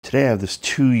Today I have this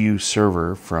 2U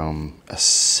server from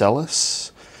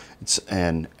Acellus. It's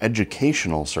an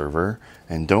educational server,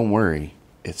 and don't worry,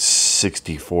 it's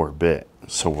 64-bit,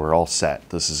 so we're all set.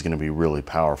 This is going to be really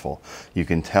powerful. You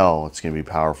can tell it's going to be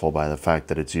powerful by the fact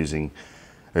that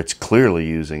it's clearly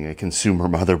using a consumer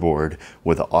motherboard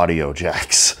with audio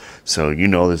jacks. So you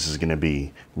know this is going to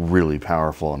be really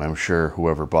powerful, and I'm sure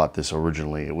whoever bought this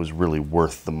originally, it was really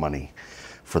worth the money.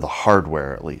 For the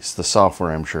hardware, at least. The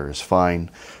software, I'm sure, is fine.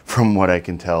 From what I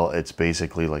can tell, it's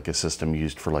basically like a system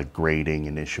used for like grading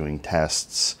and issuing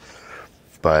tests.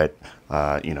 But,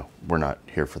 you know, we're not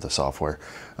here for the software.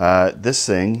 This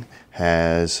thing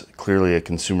has clearly a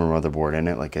consumer motherboard in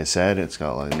it. Like I said, it's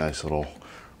got like a nice little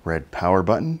red power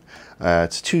button.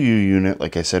 It's a 2U unit.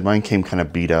 Like I said, mine came kind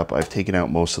of beat up. I've taken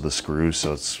out most of the screws,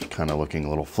 so it's kind of looking a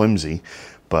little flimsy.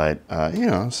 But, you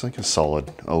know, it's like a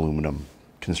solid aluminum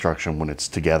construction when it's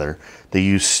together. They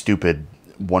use stupid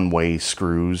one-way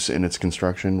screws in its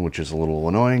construction, which is a little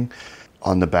annoying.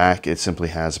 On the back, it simply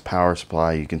has a power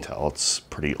supply. You can tell it's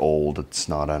pretty old. It's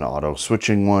not an auto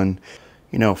switching one.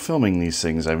 You know, filming these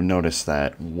things, I've noticed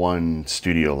that one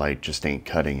studio light just ain't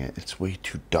cutting it. It's way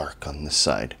too dark on this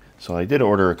side. So I did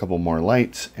order a couple more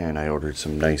lights, and I ordered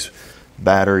some nice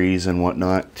batteries and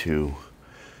whatnot to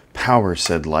power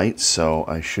said lights, so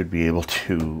I should be able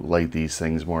to light these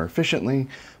things more efficiently,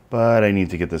 but I need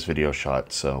to get this video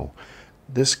shot. So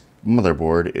this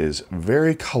motherboard is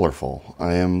very colorful.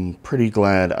 I am pretty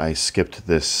glad I skipped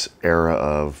this era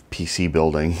of PC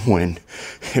building when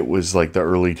it was like the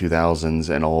early 2000s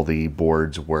and all the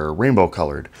boards were rainbow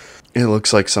colored. It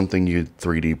looks like something you'd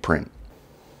 3D print.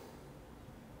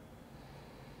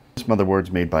 This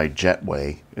motherboard's made by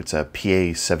Jetway. It's a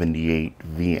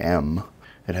PA78VM.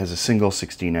 It has a single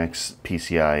 16X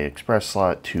PCI Express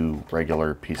slot, 2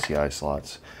 regular PCI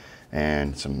slots,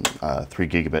 and some 3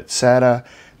 gigabit SATA.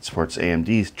 It supports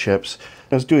AMD chips.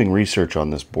 I was doing research on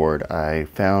this board. I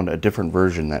found a different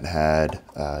version that had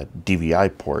a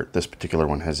DVI port. This particular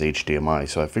one has HDMI,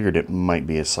 so I figured it might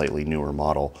be a slightly newer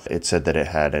model. It said that it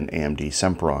had an AMD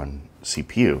Sempron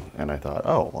CPU, and I thought,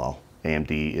 oh, well,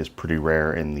 AMD is pretty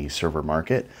rare in the server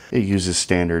market. It uses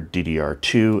standard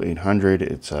DDR2 800.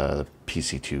 It's a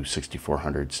PC2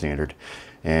 6400 standard.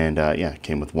 And yeah, it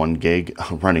came with 1 gig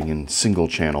running in single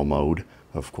channel mode,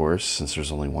 of course, since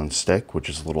there's only one stick, which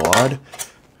is a little odd.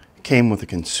 It came with a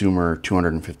consumer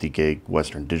 250 gig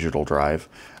Western Digital drive.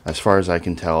 As far as I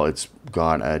can tell, it's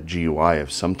got a GUI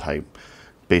of some type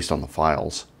based on the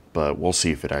files, but we'll see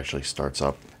if it actually starts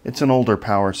up. It's an older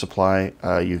power supply.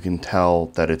 You can tell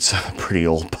that it's pretty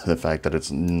old by the fact that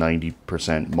it's 90%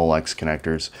 Molex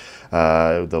connectors.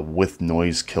 The with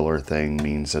noise killer thing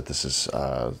means that this is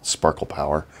Sparkle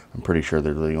Power. I'm pretty sure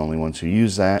they're the only ones who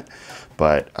use that.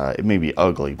 But it may be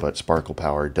ugly, but Sparkle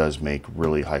Power does make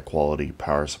really high quality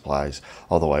power supplies.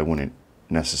 Although I wouldn't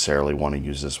necessarily want to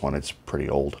use this one. It's pretty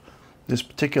old. This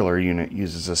particular unit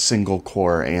uses a single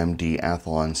core AMD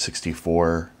Athlon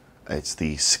 64. It's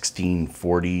the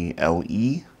 1640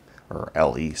 LE, or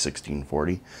LE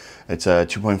 1640. It's a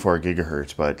 2.4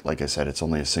 gigahertz, but like I said, it's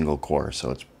only a single core,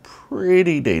 so it's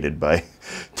pretty dated by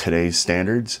today's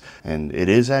standards. And it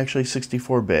is actually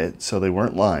 64-bit, so they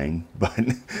weren't lying, but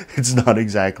it's not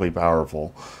exactly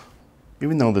powerful.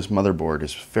 Even though this motherboard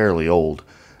is fairly old,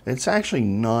 it's actually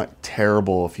not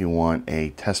terrible if you want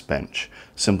a test bench,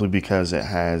 simply because it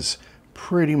has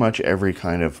pretty much every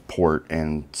kind of port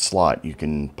and slot you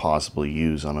can possibly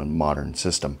use on a modern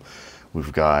system.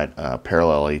 We've got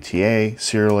parallel ATA,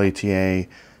 serial ATA,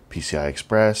 PCI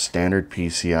Express, standard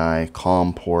PCI,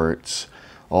 COM ports,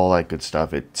 all that good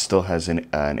stuff. It still has an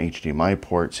HDMI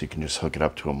port, so you can just hook it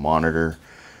up to a monitor,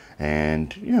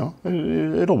 and you know,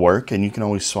 it'll work. And you can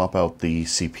always swap out the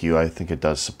CPU. I think it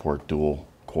does support dual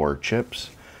core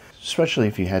chips, especially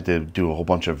if you had to do a whole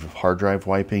bunch of hard drive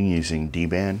wiping using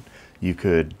D-band. You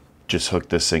could just hook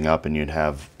this thing up and you'd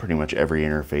have pretty much every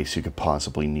interface you could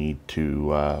possibly need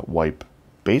to wipe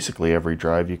basically every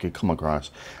drive you could come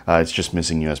across. It's just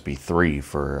missing USB 3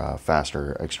 for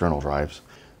faster external drives.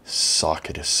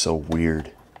 Socket is so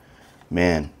weird.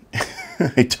 Man,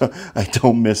 I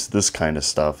don't miss this kind of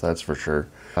stuff, that's for sure.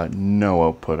 No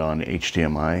output on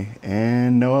HDMI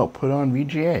and no output on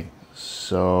VGA.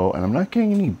 So, and I'm not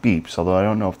getting any beeps, although I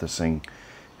don't know if this thing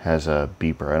has a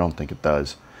beeper. I don't think it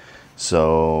does.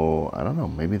 So, I don't know,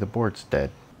 maybe the board's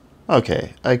dead.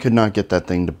 Okay, I could not get that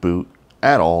thing to boot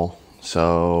at all,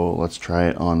 so let's try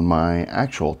it on my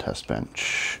actual test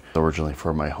bench. Originally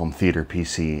for my home theater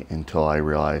PC, until I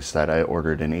realized that I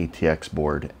ordered an ATX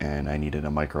board and I needed a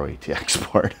micro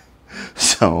ATX board.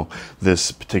 So,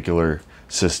 this particular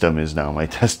system is now my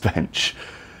test bench.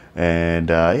 And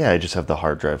yeah, I just have the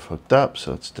hard drive hooked up,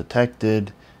 so it's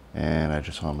detected, and I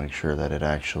just want to make sure that it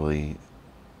actually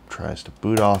tries to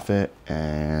boot off it,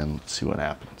 and let's see what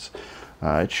happens.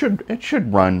 It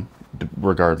should run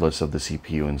regardless of the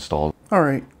CPU installed. All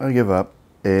right, I give up.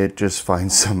 It just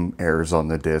finds some errors on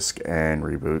the disk and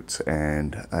reboots,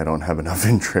 and I don't have enough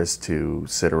interest to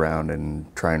sit around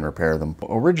and try and repair them.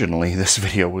 Originally, this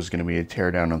video was going to be a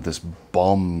teardown of this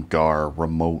Bomgar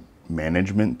remote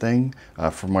management thing.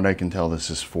 From what I can tell, this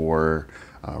is for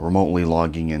remotely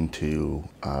logging into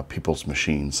people's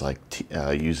machines, like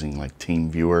using like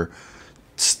TeamViewer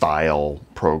style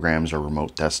programs or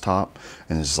remote desktop,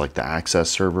 and this is like the access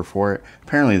server for it.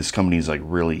 Apparently this company is like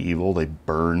really evil. They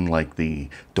burn like the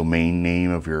domain name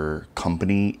of your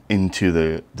company into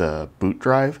the boot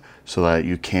drive so that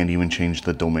you can't even change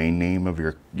the domain name of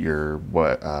your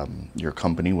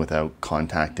company without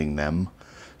contacting them.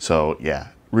 So yeah,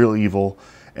 real evil.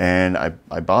 And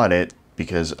I bought it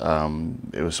because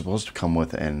it was supposed to come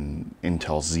with an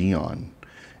Intel Xeon,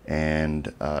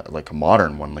 and like a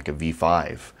modern one, like a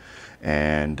V5,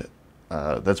 and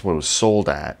that's what it was sold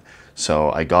at.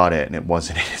 So I got it, and it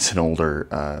wasn't. It's an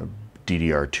older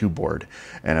DDR2 board,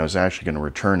 and I was actually going to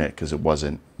return it because it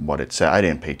wasn't what it said. I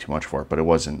didn't pay too much for it, but it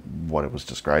wasn't what it was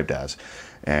described as,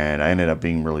 and I ended up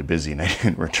being really busy and I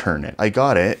didn't return it. I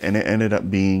got it, and it ended up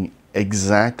being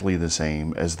exactly the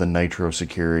same as the Nitro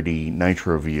Security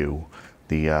Nitro View,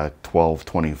 the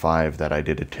 1225 that I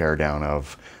did a teardown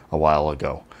of a while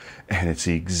ago, and it's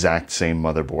the exact same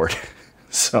motherboard.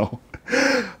 So,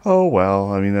 oh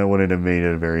well, I mean, that wouldn't have made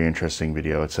it a very interesting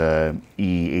video. It's a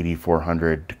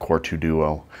E8400 Core 2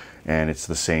 Duo, and it's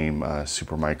the same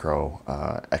Supermicro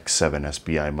X7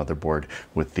 SBI motherboard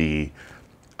with the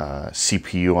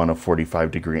CPU on a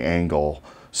 45-degree angle,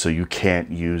 so you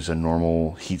can't use a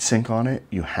normal heatsink on it.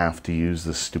 You have to use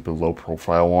this stupid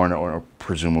low-profile one, or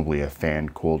presumably a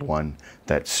fan-cooled one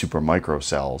that Supermicro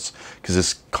sells, because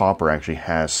this copper actually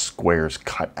has squares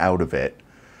cut out of it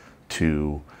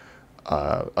to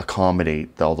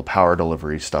accommodate all the power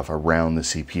delivery stuff around the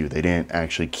CPU. They didn't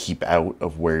actually keep out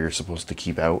of where you're supposed to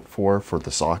keep out for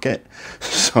the socket.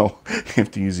 So you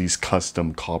have to use these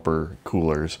custom copper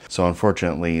coolers. So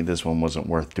unfortunately, this one wasn't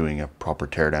worth doing a proper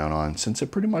teardown on, since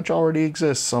it pretty much already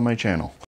exists on my channel.